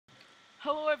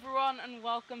Hello everyone and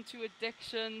welcome to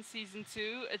Addiction Season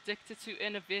 2, Addicted to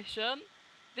Innovation.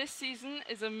 This season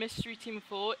is a Mystery Team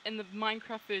 4 in the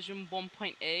Minecraft version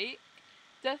 1.8.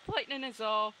 Death Lightning is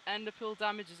off, Ender Pearl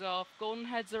damage is off, Golden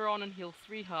Heads are on and heal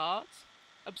 3 hearts,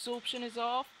 Absorption is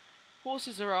off,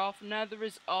 Horses are off, Nether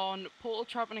is on, Portal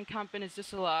Trapping and Camping is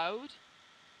disallowed,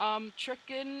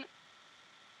 Tricking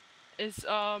is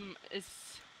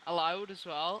allowed as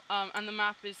well, and the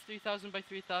map is 3000 by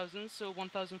 3000, so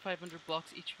 1500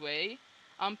 blocks each way.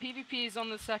 PvP is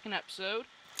on the second episode,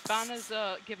 banners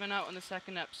are given out on the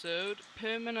second episode,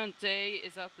 permanent day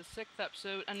is at the 6th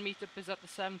episode, and meetup is at the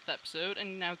 7th episode,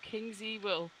 and now Kingsley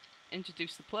will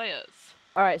introduce the players.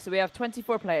 Alright, so we have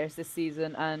 24 players this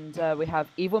season, and we have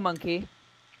Evil Monkey,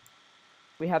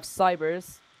 we have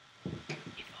Cybers,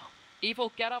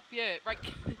 Evil, get up here, right.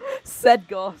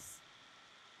 Sedgos,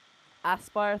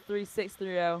 Aspire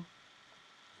 3630.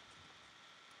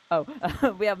 Oh,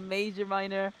 we have Major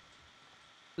Minor,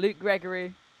 Luke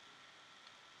Gregory,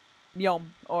 Nyom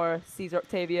or Caesar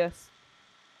Octavius,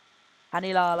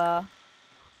 Annie Lala.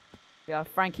 We have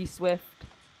Frankie Swift.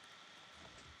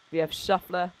 We have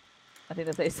Shuffler. I think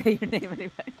that's how you say your name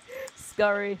anyway.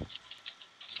 Scurry.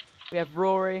 We have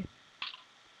Rory.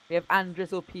 We have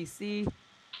Andres or PC.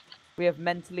 We have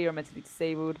Mentally or Mentally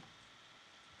Disabled.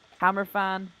 Hammer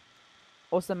Fan.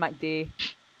 Also MacD,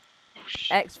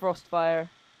 X Frostfire,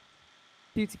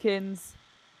 Cutikins,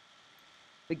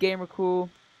 The Gamer Cool,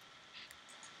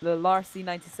 The Larcy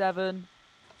 97,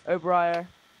 O'Brien,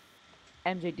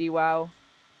 MJD Wow,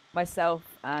 myself,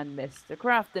 and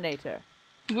MrCraftinator.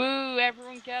 Woo!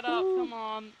 Everyone get up! Woo. Come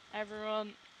on,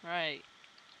 everyone! Right.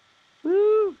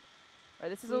 Woo! Right,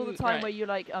 this is all the time where you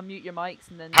like unmute your mics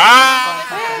and then.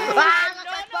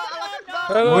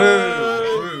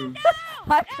 Woo!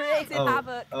 I created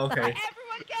havoc. Okay.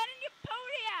 Everyone get in your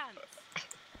pony hands!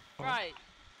 Right.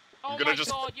 Oh my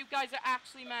god, you guys are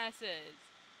actually messes.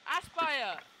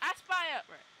 Aspire! Aspire!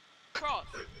 Right. Cross.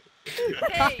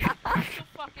 Hey! So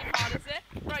fucking hard, is it?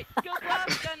 Right, good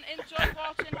luck and enjoy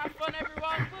watching. Have fun,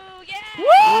 everyone. Woo! Yeah!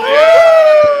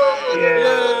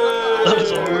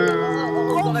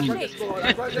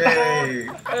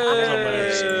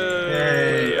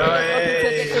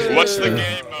 Watch the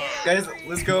game, guys.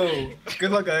 Let's go.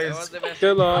 Good luck, guys.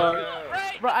 Good luck.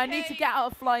 Right, I need to get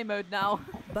out of fly mode now.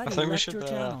 I think we should.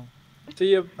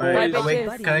 See you. Alright, wait.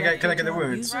 Can I get the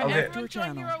wounds? User Okay. left your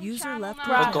channel. User left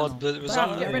your Oh channel. God, but it was Right,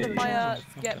 on. get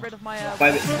rid of my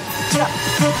Bye.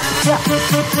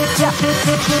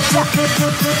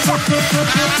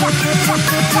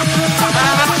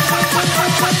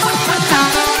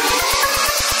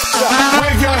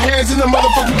 Wave your hands in the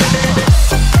motherfucking.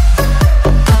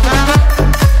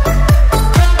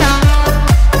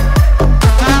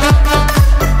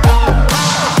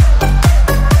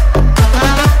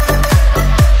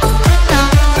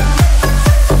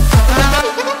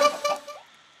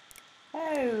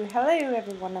 Hello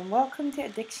everyone and welcome to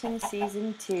Addiction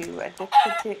Season 2,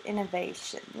 Addicted to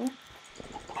Innovation.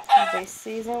 This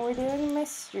season we're doing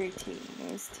mystery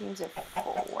teams, teams of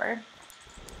 4.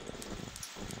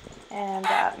 And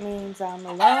that means I'm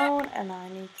alone and I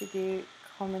need to do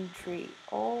commentary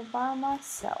all by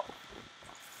myself.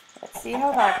 Let's see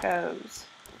how that goes.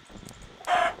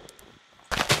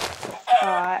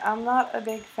 Alright, I'm not a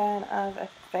big fan of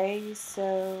FFA,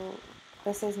 so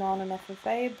this is not an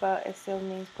FFA, but it still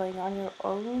means playing on your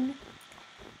own,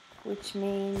 which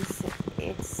means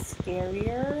it's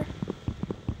scarier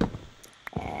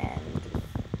and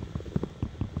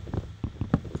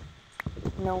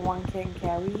no one can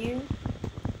carry you.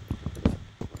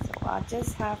 So I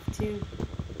just have to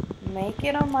make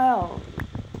it on my own.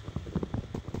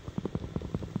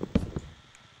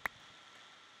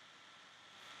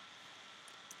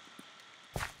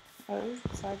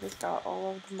 So I just got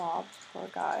all of the mobs, poor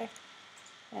guy.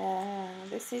 And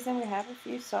this season we have a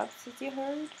few subs that you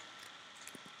heard.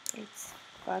 It's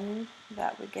fun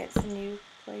that we get some new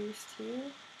players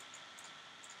too.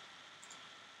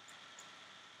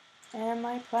 And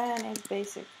my plan is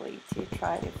basically to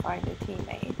try to find a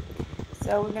teammate.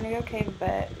 So we're gonna go cave a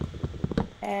bit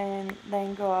and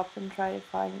then go up and try to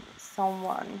find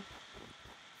someone.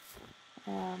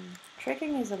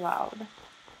 Tricking is allowed.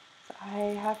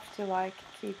 I have to like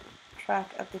keep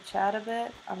track of the chat a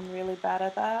bit. I'm really bad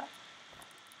at that.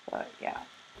 But yeah.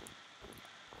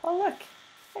 Oh look!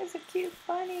 There's a cute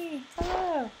bunny!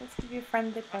 Hello! Let's give you a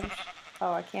friendly punch.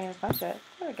 Oh, I can't even punch it.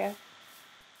 There we go.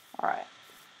 Alright.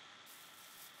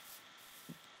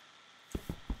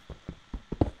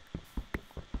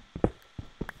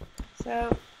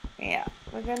 So, yeah.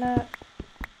 We're gonna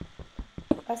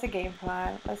That's a game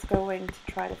plan. Let's go in to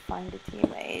try to find a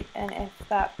teammate. And if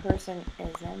that person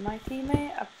isn't my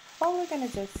teammate, I'm probably gonna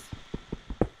just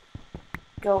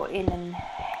go in and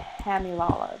hammy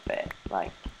lala a bit.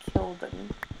 Like, kill them.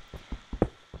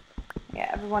 Yeah,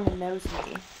 everyone who knows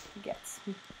me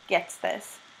gets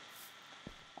this.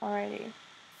 Alrighty.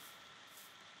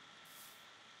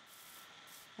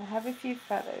 I have a few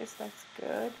feathers, that's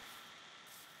good.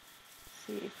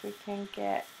 See if we can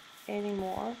get any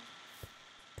more.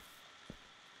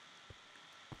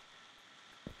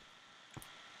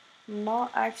 I'm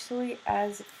not actually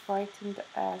as frightened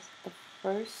as the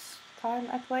first time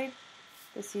I played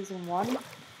the season 1.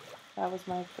 That was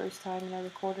my first time in a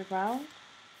recorded round.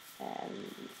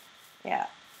 And yeah,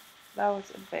 that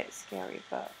was a bit scary,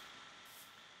 but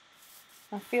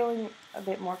I'm feeling a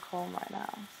bit more calm right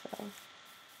now, so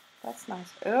that's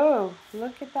nice. Oh,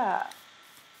 look at that.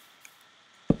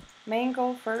 Main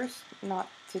goal first, not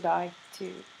to die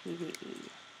to PvE.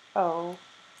 Oh,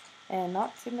 and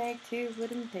not to make 2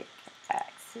 wooden pickaxes.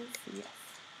 Yes.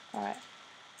 Alright.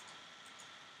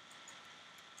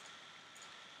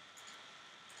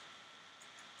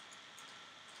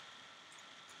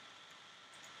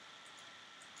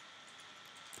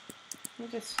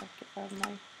 Let me just check if I have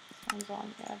my sounds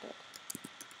on. Yeah, I did.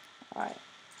 Alright.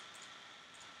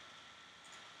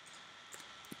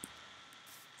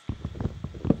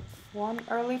 One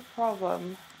early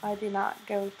problem. I did not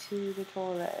go to the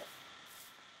toilet.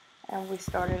 And we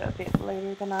started a bit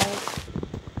later than I was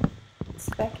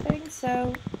expecting,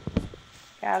 so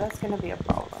yeah, that's gonna be a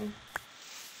problem.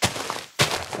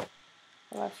 So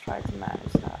let's try to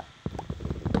manage that.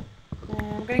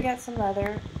 And I'm gonna get some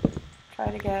leather,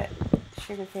 try to get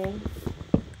sugarcane,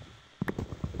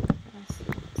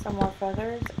 some more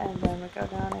feathers, and then we go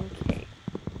down and cave.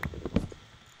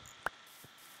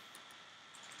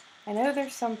 I know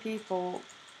there's some people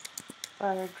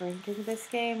that are drinking this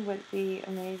game. Would be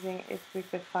amazing if we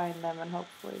could find them, and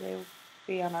hopefully they will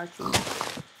be on our team,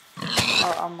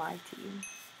 or on my team.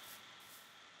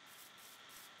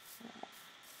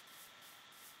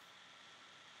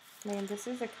 Man, this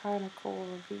is a kind of cool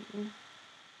ravine.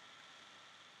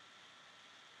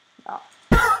 No,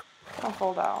 don't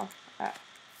fall down. Alright.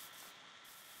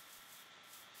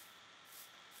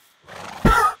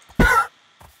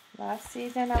 Last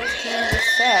season I was teaming with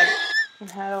Seb and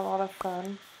had a lot of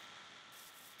fun.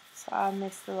 So I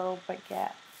missed a little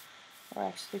baguette, or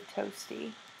actually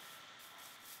toasty.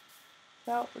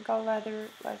 So we got leather,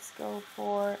 let's go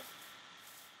for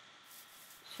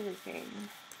sugarcane.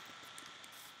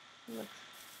 Look,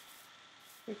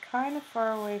 we're kind of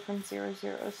far away from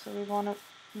 0-0, so we want to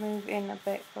move in a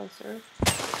bit closer.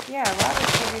 Yeah,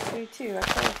 rabbits give you food too, I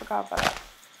totally forgot about that.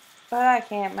 But I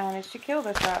can't manage to kill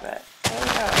this rabbit. There we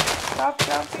go. Stop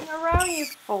jumping around, you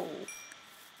fool!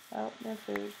 Oh, no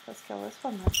food. Let's kill this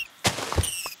one then.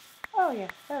 Oh yeah,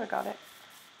 there we got it.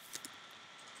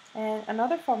 And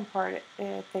another fun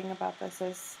thing about this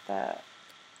is that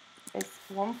it's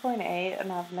 1.8,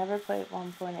 and I've never played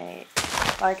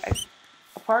 1.8. Like,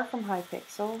 apart from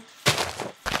Hypixel,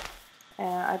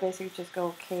 and I basically just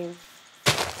go cave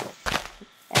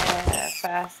and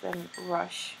fast and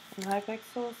rush in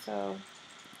Hypixel, so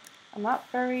I'm not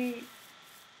very,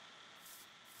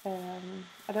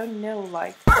 I don't know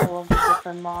like all of the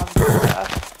different mobs and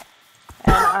stuff,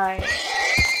 and I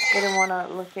didn't want to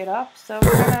look it up, so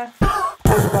we're gonna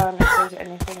have fun if there's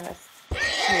anything that's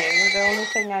new. The only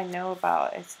thing I know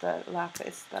about is the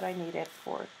lapis that I needed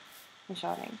for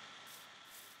enchanting.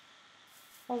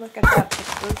 Oh, look at that,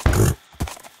 it's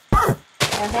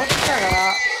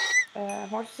and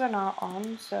horses are not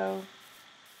on, so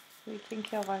we can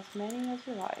kill as many as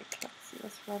we like. Let's see,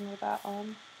 let's run with that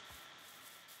on.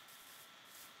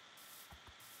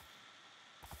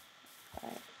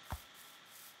 Right.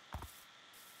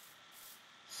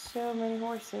 So many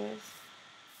horses.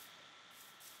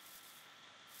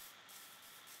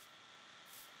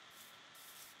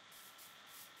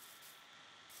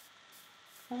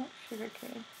 Oh,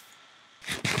 sugarcane.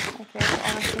 Okay, so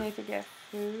I honestly need to get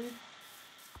food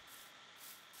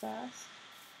fast.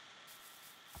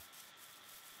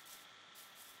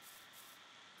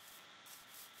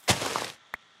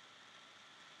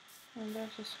 And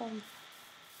there's a swamp.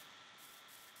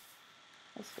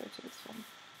 Let's go to the swamp.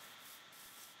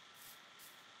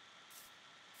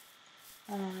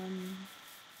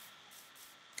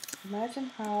 Imagine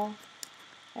how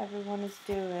everyone is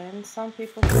doing. Some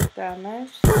people took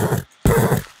damage.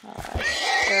 Alright,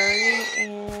 30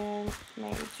 and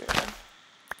major.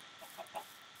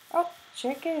 Oh,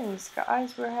 chickens!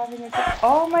 Guys, we're having a good—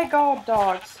 oh my god,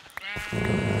 dogs!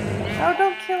 No,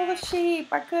 don't kill the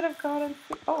sheep! I could have gotten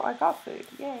food. Oh, I got food.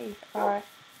 Yay. Alright.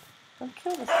 Don't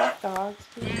kill the stuffed dogs.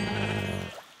 Be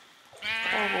nice.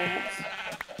 Or wolves.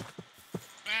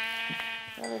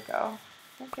 There we go.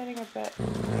 We're getting a bit...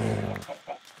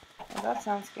 Oh, that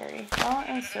sounds scary. Oh,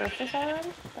 and surface already?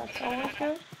 That's always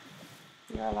good.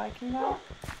 You are liking that?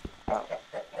 Oh.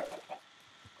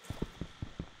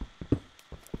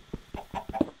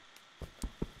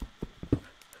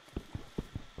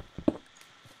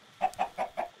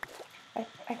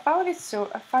 I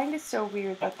find it so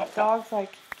weird that the dogs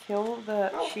like kill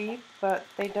the sheep, but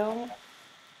they don't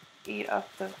eat up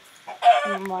the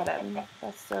mutton.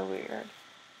 That's so weird.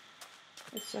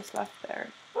 It's just left there.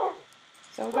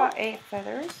 So we got 8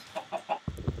 feathers.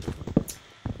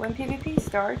 When PvP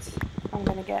starts, I'm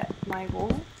gonna get my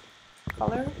wool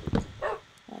color,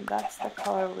 and that's the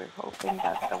color we're hoping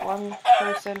that the one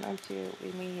person or 2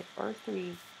 we meet or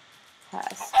 3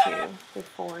 has to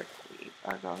before we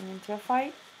are going into a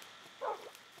fight.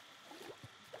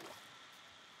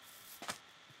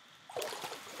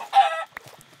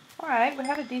 Alright, we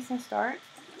had a decent start.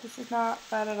 This is not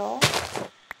bad at all.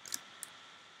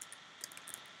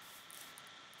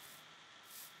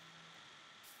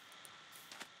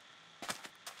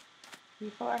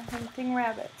 People are hunting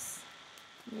rabbits.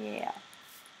 Yeah.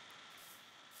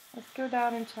 Let's go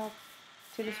down and chop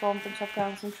to the swamp and chop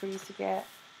down some trees to get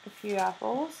a few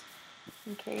apples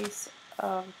in case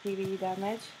of PvE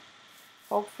damage.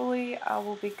 Hopefully I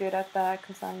will be good at that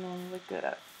because I'm normally good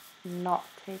at not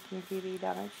taking PvE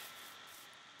damage.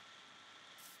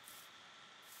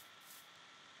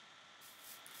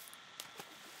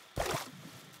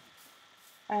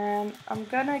 And I'm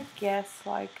gonna guess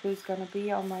like who's gonna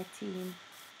be on my team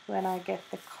when I get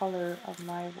the color of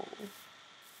my wool.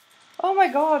 Oh my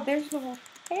god, there's the wolf.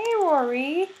 Hey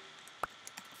Rory!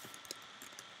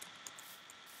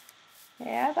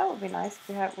 Yeah, that would be nice if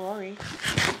we had Rory.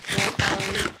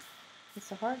 Rory.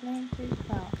 It's a hard name to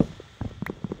pronounce.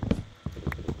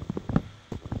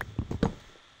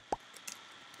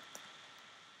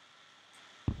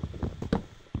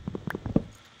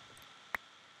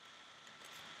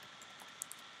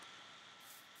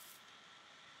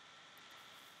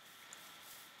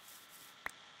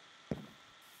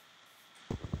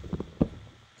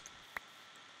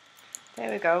 There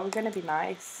we go, we're gonna be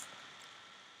nice.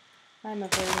 I'm a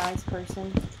very nice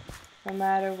person, no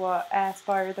matter what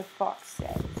Aspire the Fox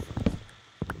says.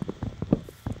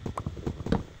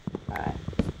 Alright,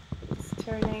 it's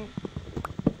turning.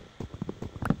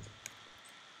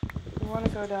 We want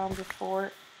to go down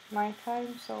before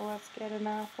nighttime, so let's get an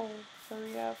apple.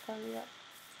 Hurry up, hurry up.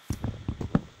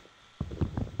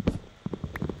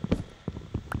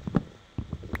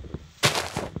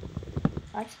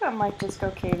 Actually, I might just go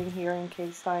caving here in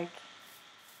case, like,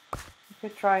 I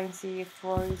could try and see if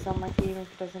Rory's on my team if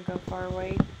he doesn't go far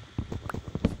away.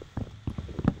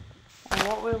 And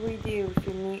what will we do if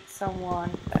you meet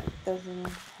someone that doesn't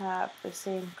have the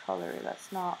same color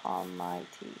that's not on my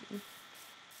team?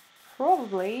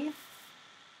 Probably,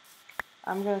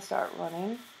 I'm gonna start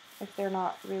running if they're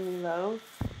not really low.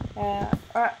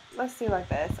 Alright, let's do like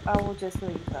this. I will just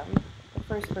leave them. The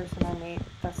first person I meet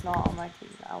that's not on my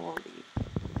team, I will leave.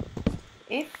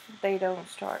 If they don't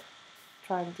start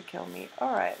trying to kill me.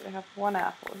 Alright, we have 1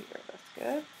 apple here, that's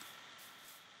good.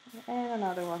 And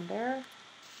another one there.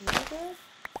 Really good.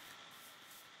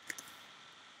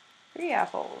 3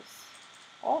 apples.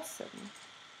 Awesome.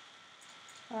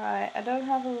 Alright, I don't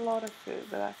have a lot of food,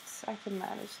 but I can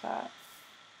manage that.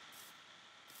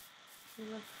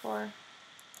 Look for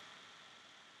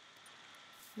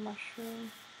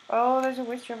mushroom. Oh, there's a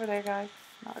witch over there, guys.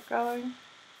 Not going.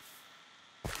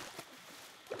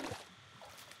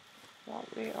 Well,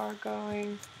 we are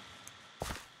going.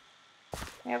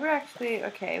 Yeah, we're actually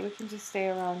okay. We can just stay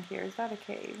around here. Is that a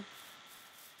cave?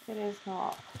 It is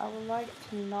not. I would like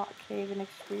to not cave in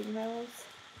extreme hills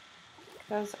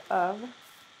because of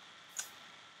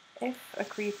if a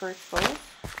creeper explodes.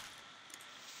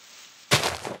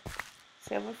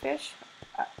 Silverfish.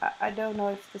 I don't know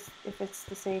if it's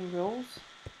the same rules.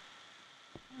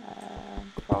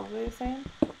 Probably the same.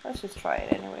 Let's just try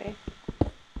it anyway.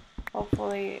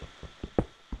 Hopefully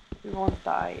we won't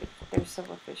die if there's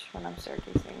silverfish when I'm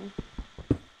surfacing.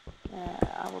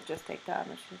 I will just take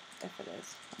damage if it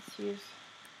is. Let's use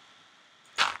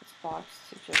this box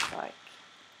to just like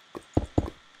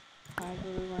hide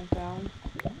where we went down.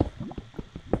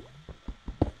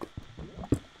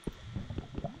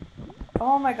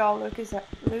 Oh my god, Luke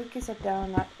is at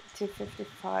down at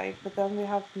 255, but then we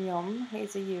have Nyom.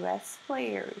 He's a US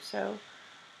player, so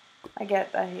I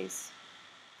get that he's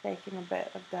taking a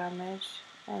bit of damage,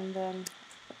 and then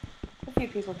a few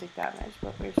people take damage,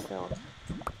 but we're still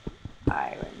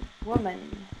Iron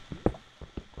Woman.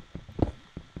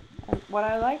 what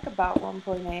I like about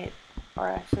 1.8 are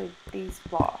actually these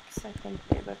blocks. I think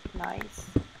they look nice.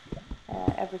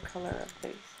 Every color of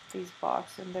these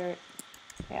blocks, and they're,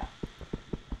 yeah.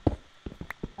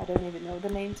 I don't even know the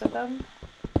names of them.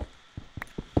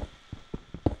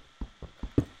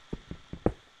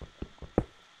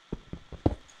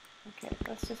 Okay,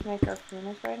 let's just make our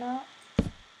furnace right now.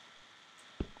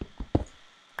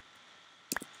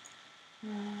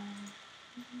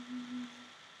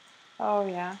 Oh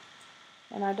yeah,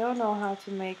 and I don't know how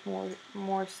to make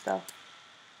more stuff.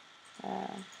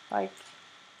 Like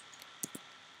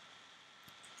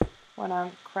when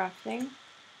I'm crafting.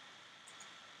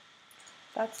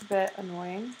 That's a bit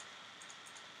annoying.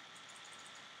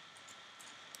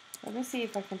 Let me see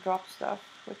if I can drop stuff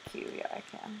with Q. Yeah, I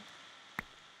can.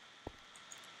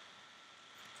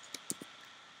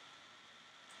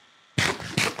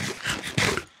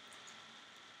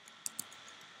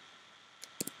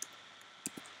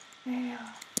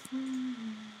 Yeah.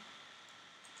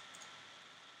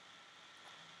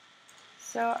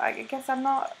 So I guess I'm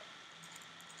not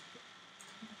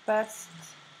the best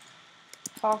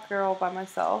talker all by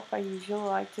myself. I usually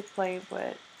like to play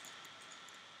with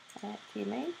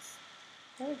teammates.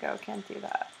 There we go, can't do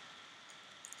that.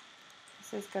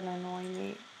 This is gonna annoy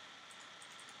me.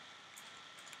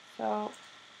 So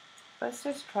let's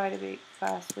just try to be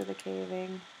fast with the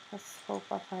caving. Let's hope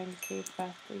I find a cave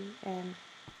fastly and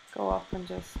go up and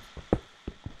just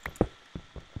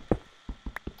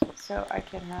so I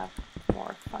can have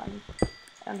more fun.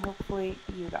 And hopefully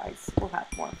you guys will have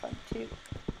more fun too.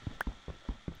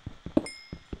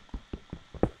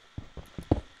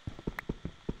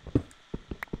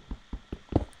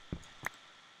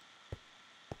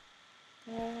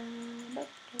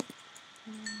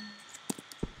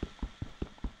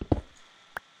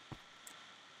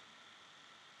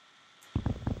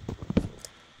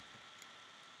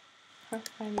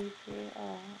 I need to,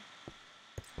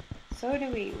 so do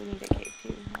we. We need a cave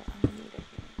too. We need a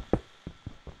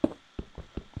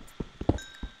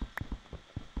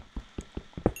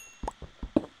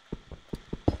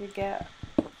cave. To get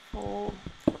full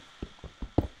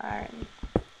iron.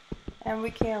 And we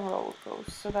can roll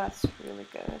ghosts, so that's really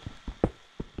good.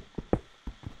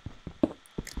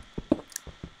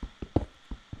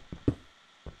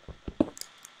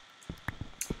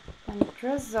 And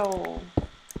drizzle.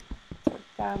 Took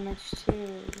damage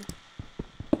too.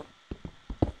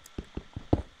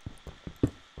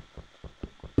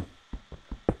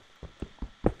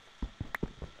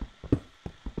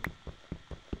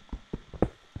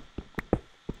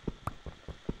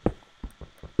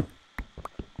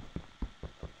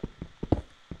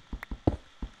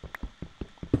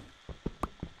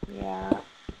 Yeah,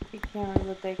 you can't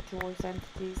really dig towards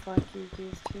entities like you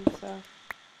used to, so.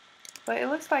 But it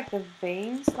looks like the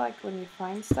veins, like when you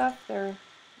find stuff, there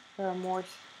are more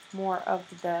of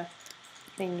the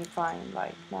thing you find.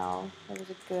 Like now, there was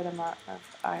a good amount of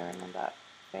iron in that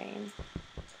vein.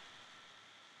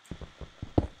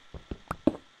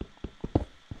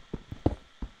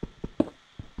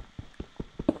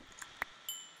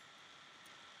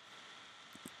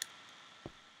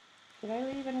 Did I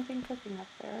leave anything cooking up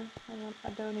there? I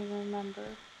don't even remember.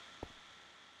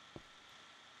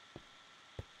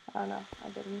 Oh no, I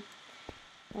didn't.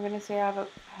 I'm gonna say I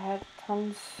had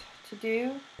tons to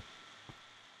do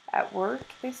at work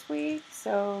this week,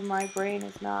 so my brain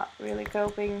is not really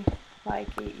coping like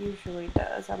it usually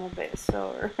does. I'm a bit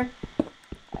slower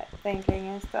at thinking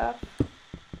and stuff.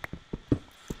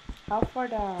 How far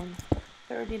down?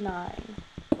 39.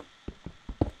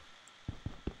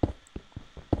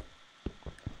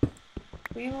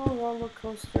 We will roller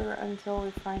coaster until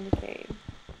we find a cave.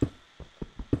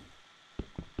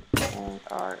 And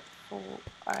our full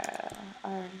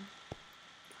iron.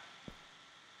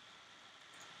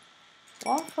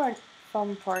 One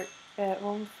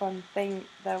fun thing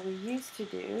that we used to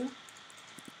do,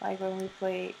 like when we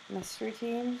play mystery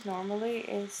teams normally,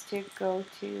 is to go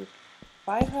to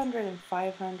 500 and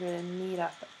 500 and meet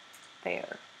up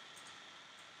there.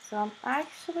 So I'm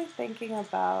actually thinking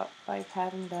about like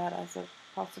having that as a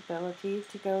possibility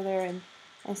to go there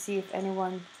and see if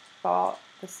anyone thought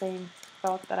the same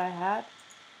thought that I had.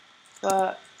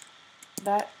 But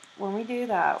that when we do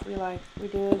that, we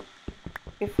do it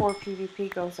before PvP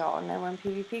goes on, and when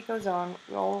PvP goes on,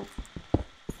 we all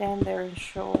stand there and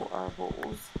show our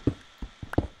rules.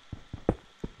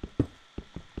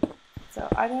 So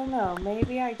I don't know,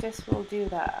 maybe I just will do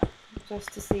that,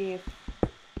 just to see if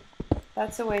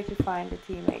that's a way to find a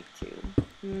teammate too.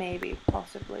 Maybe,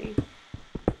 possibly.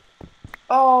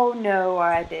 Oh no,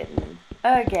 I didn't.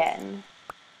 Again.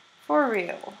 For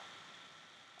real.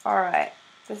 Alright,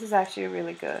 this is actually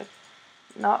really good.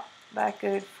 not that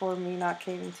good for me not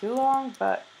caving too long,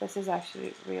 but this is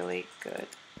actually really good.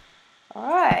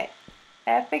 Alright,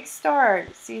 epic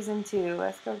start, season 2.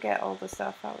 Let's go get all the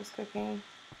stuff I was cooking.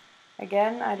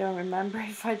 Again, I don't remember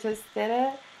if I just did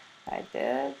it. I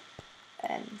did,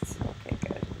 and okay,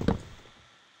 good.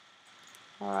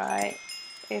 Alright,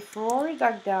 if Rory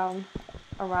dug down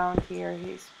around here,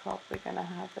 he's probably gonna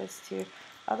have this too.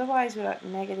 Otherwise, we're at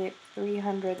negative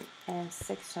 300 and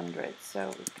 600, so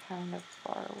we're kind of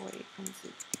far away from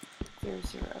 0,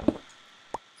 0.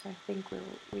 So I think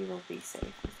we will be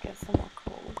safe. Let's get some more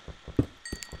coal.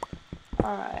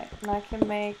 Alright,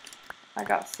 and I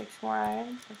got 6 more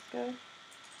items. That's good.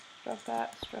 Drop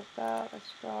that,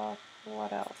 let's drop,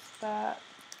 what else? That,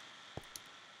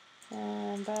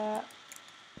 and that.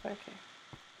 Okay.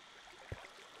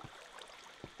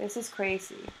 This is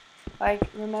crazy. Like,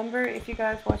 remember, if you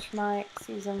guys watch my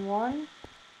season 1,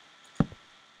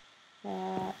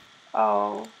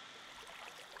 oh,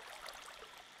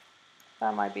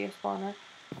 that might be a spawner.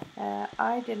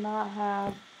 I did not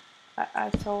have, I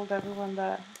told everyone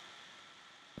that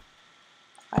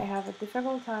I have a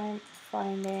difficult time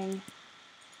finding,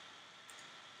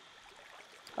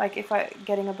 like,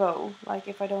 getting a bow. Like,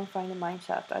 if I don't find a mine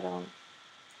shaft, I don't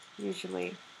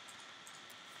usually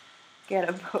get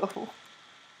a bow.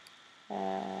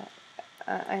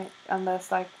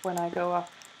 Unless, like, when I go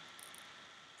up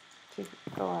to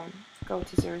go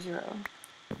to 0, 0.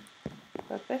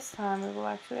 But this time we will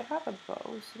actually have a bow,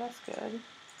 so that's good.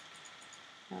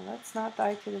 Now let's not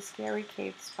die to the scary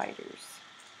cave spiders.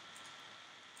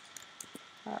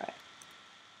 Alright.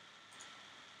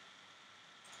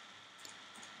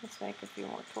 Let's make a few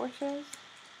more torches.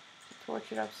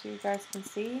 Torch it up so you guys can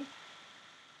see.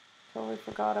 Totally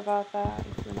forgot about that.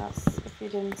 If you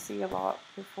didn't see a lot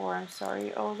before, I'm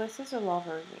sorry. Oh, this is a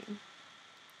lava ravine.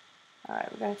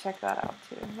 Alright, we're gonna check that out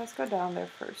too. Let's go down there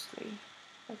firstly.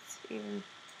 That's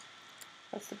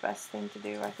the best thing to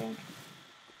do, I think.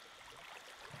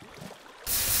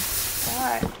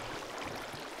 Alright.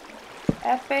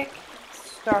 Epic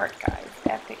start, guys.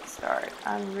 Epic start.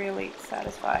 I'm really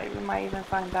satisfied. We might even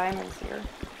find diamonds here.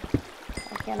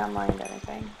 I cannot mind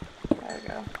anything. There we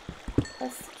go.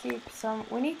 Let's keep some.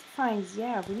 We need to find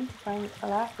a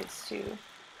lapis too.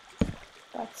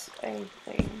 That's a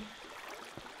thing.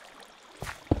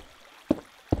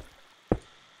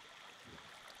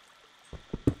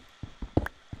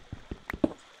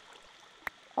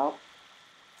 Oh.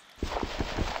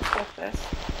 Get this.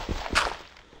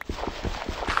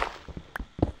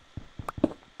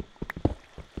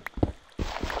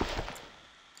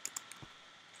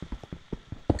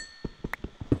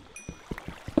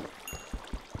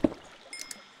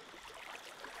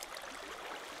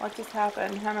 What just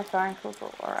happened? Hammer flying cuckoo.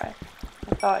 Alright.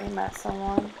 I thought he met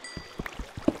someone.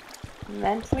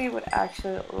 Mentally would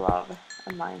actually love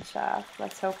a mine shaft.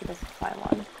 Let's hope he doesn't find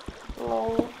one.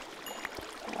 Lol.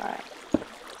 Alright.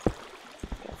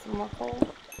 Get some more coal.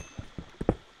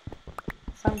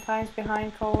 Sometimes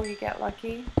behind coal you get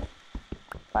lucky.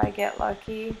 By get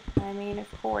lucky, I mean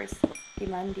of course,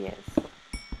 Dimandius.